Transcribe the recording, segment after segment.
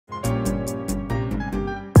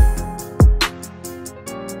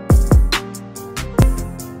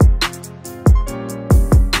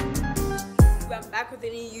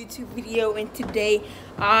with a new YouTube video, and today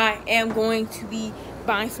I am going to be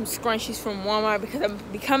buying some scrunchies from Walmart because I'm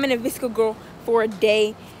becoming a vsco girl for a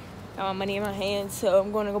day. Money in my hands, so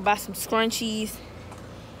I'm going to go buy some scrunchies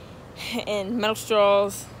and metal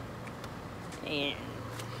straws, and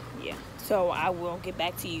yeah. So I will get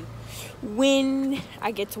back to you when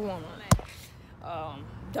I get to Walmart.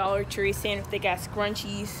 Dollar Tree saying if they got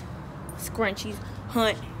scrunchies,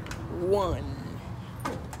 hunt one.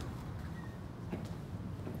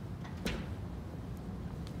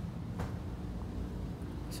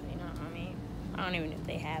 So you know, I mean, I don't even know if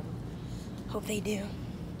they have them. Hope they do.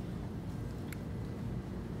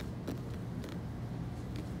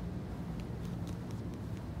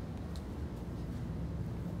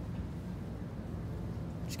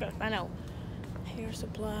 Just gotta find out hair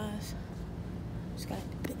supplies. Just gotta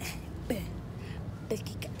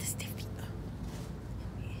Becky got the stiffy.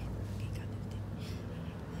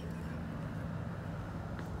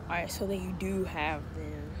 Alright, so they do have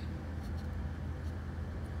them.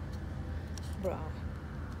 Bro.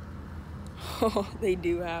 Oh, they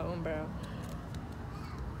do have them, bro.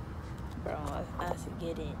 Bro, I should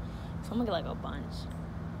get it. So I'm gonna get like a bunch.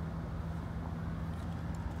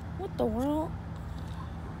 What the world?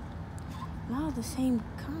 Not the same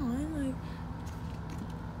kind, like.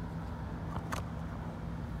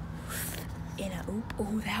 And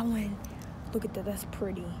oh, that one. Look at that, that's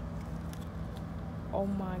pretty. Oh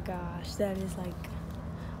my gosh, that is like,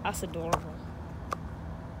 that's adorable.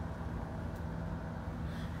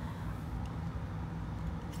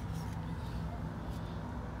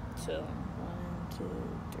 So, 1, 2,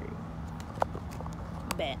 3.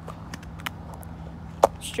 Bet.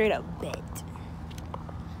 Straight up bet.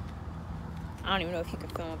 I don't even know if you can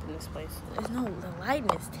film up in this place. There's no, the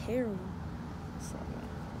lighting is terrible. So,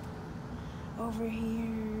 over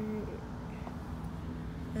here.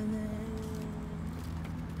 And then.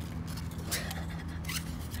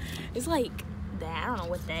 It's like that. I don't know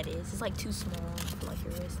what that is. It's like too small for like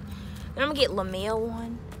your wrist. Then I'm gonna get Lamel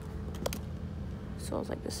one. So it's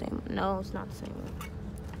like the same. No, it's not the same one.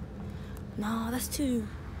 No, that's too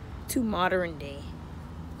modern day.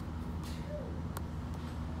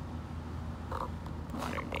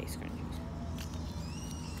 Modern day scrunchies.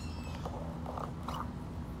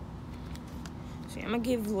 See, I'm gonna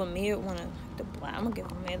give Lamel one of the black. I'm gonna give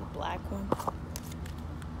Lamel the black one.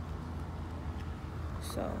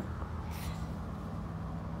 So.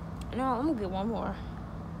 No, I'm gonna get one more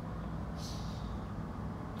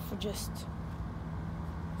for just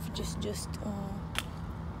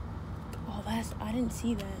oh, that's, I didn't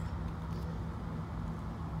see that.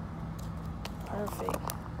 Perfect.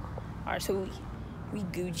 All right, so we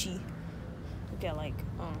Gucci. We got like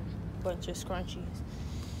a bunch of scrunchies.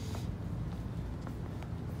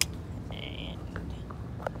 And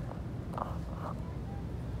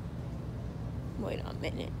wait a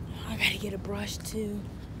minute, I gotta get a brush too.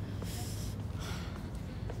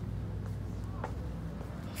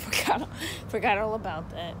 Forgot all about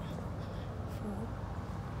that.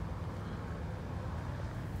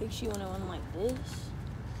 I think she wanted one like this.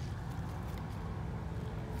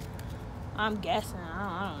 I'm guessing.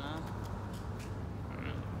 I don't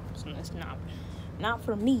know. So it's not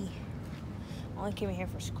for me. I only came in here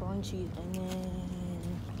for scrunchies, and then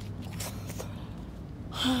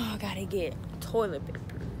I gotta get toilet paper.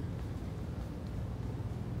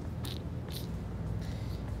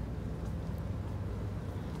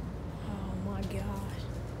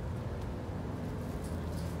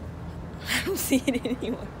 I don't see it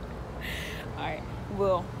anywhere. Alright,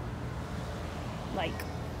 well, like,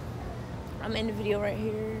 I'm in the video right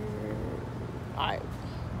here. Alright,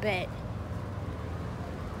 bet.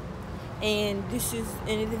 And this is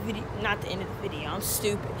the end of the video. Not the end of the video, I'm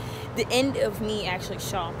stupid. The end of me actually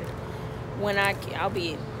shopping. When I'll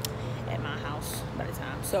be at my house by the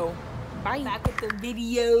time. So, bye. Back to the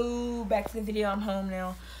video. I'm home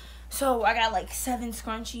now. So, I got like 7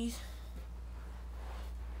 scrunchies.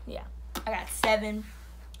 Yeah. I got 7,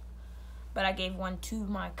 but I gave one to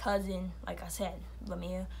my cousin, like I said,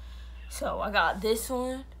 Lamia. So I got this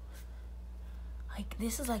one. Like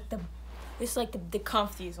this is like the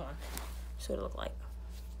comfiest one. So it look like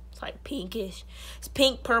it's like pinkish. It's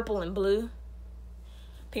pink, purple, and blue.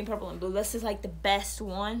 Pink, purple, and blue. This is like the best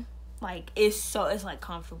one. Like it's like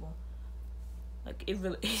comfortable. Like it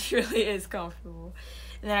really is comfortable.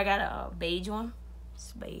 And then I got a beige one.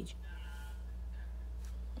 It's beige.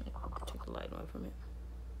 Take the light away from it.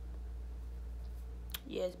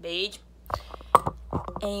 Yes, beige.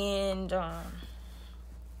 And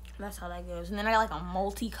that's how that goes. And then I got like a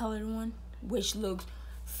multicolored one, which looks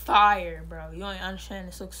fire, bro. You don't understand.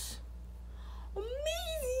 This looks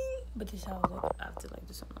amazing. But this is how it looks after like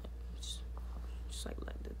this. I'm like just like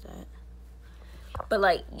that. But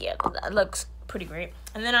like, yeah, that looks pretty great.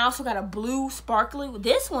 And then I also got a blue sparkly.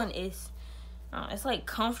 This one is, it's like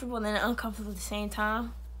comfortable and then uncomfortable at the same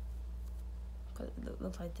time. But it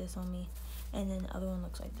looks like this on me. And then the other one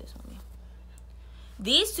looks like this on me.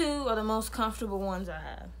 These two are the most comfortable ones I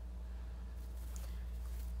have.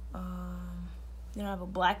 Then I have a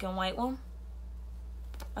black and white one.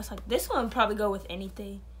 That's like, this one would probably go with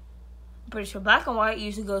anything. I'm pretty sure black and white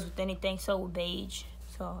usually goes with anything, so with beige.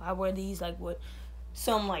 So I wear these like with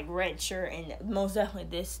some like red shirt, and most definitely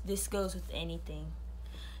this goes with anything.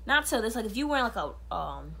 Not so this, like if you wear like a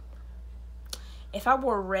if I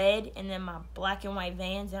wore red and then my black and white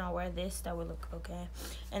Vans, then I'll wear this, that would look okay.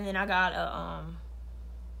 And then I got a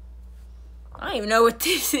I don't even know what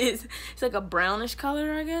this is. It's like a brownish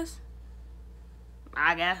color, I guess.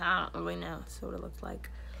 I don't really know. That's what it looks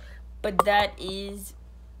like. But that is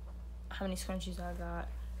how many scrunchies I got.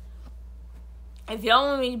 If y'all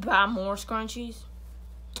want me to buy more scrunchies,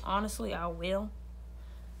 honestly, I will.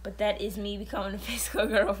 But that is me becoming a VSco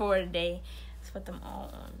girl for a day. Let's put them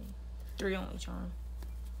all on me. 3 on each arm.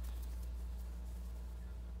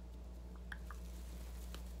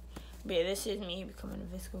 But yeah, this is me becoming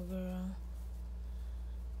a VSco girl.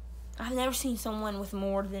 I've never seen someone with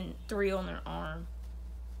more than 3 on their arm.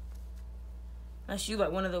 Unless you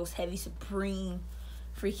like one of those heavy Supreme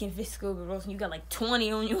freaking VSco girls and you got like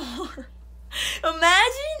 20 on your arm.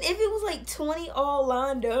 Imagine if it was like 20 all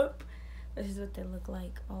lined up. This is what they look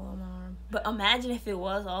like all on my arm. But imagine if it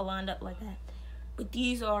was all lined up like that. But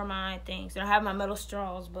these are my things. And I have my metal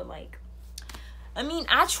straws, but like, I mean,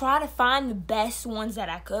 I try to find the best ones that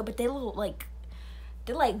I could, but they look like,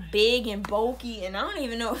 they're like big and bulky, and I don't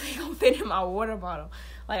even know if they're gonna fit in my water bottle.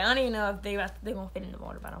 Like, I don't even know if they're gonna fit in the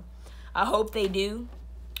water bottle. I hope they do.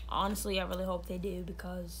 Honestly, I really hope they do,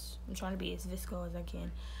 because I'm trying to be as VSco as I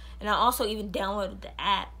can. And I also even downloaded the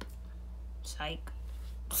app. Psych.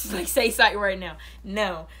 Like, say psych right now.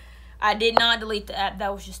 No, I did not delete the app.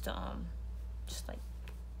 That was just like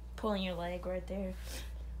pulling your leg right there.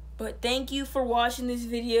 But thank you for watching this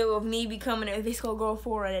video of me becoming a VSco girl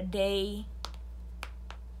for a day.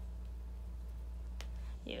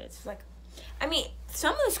 Yeah, it's like, I mean,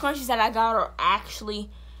 some of the scrunchies that I got are actually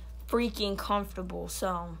freaking comfortable,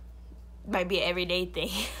 so might be an everyday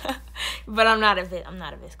thing. But I'm not a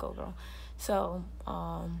VSco girl. So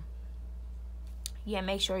yeah,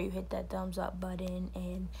 make sure you hit that thumbs up button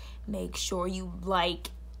and make sure you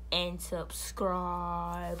like and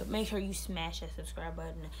subscribe. Make sure you smash that subscribe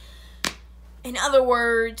button. In other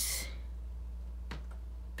words,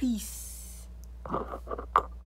 peace.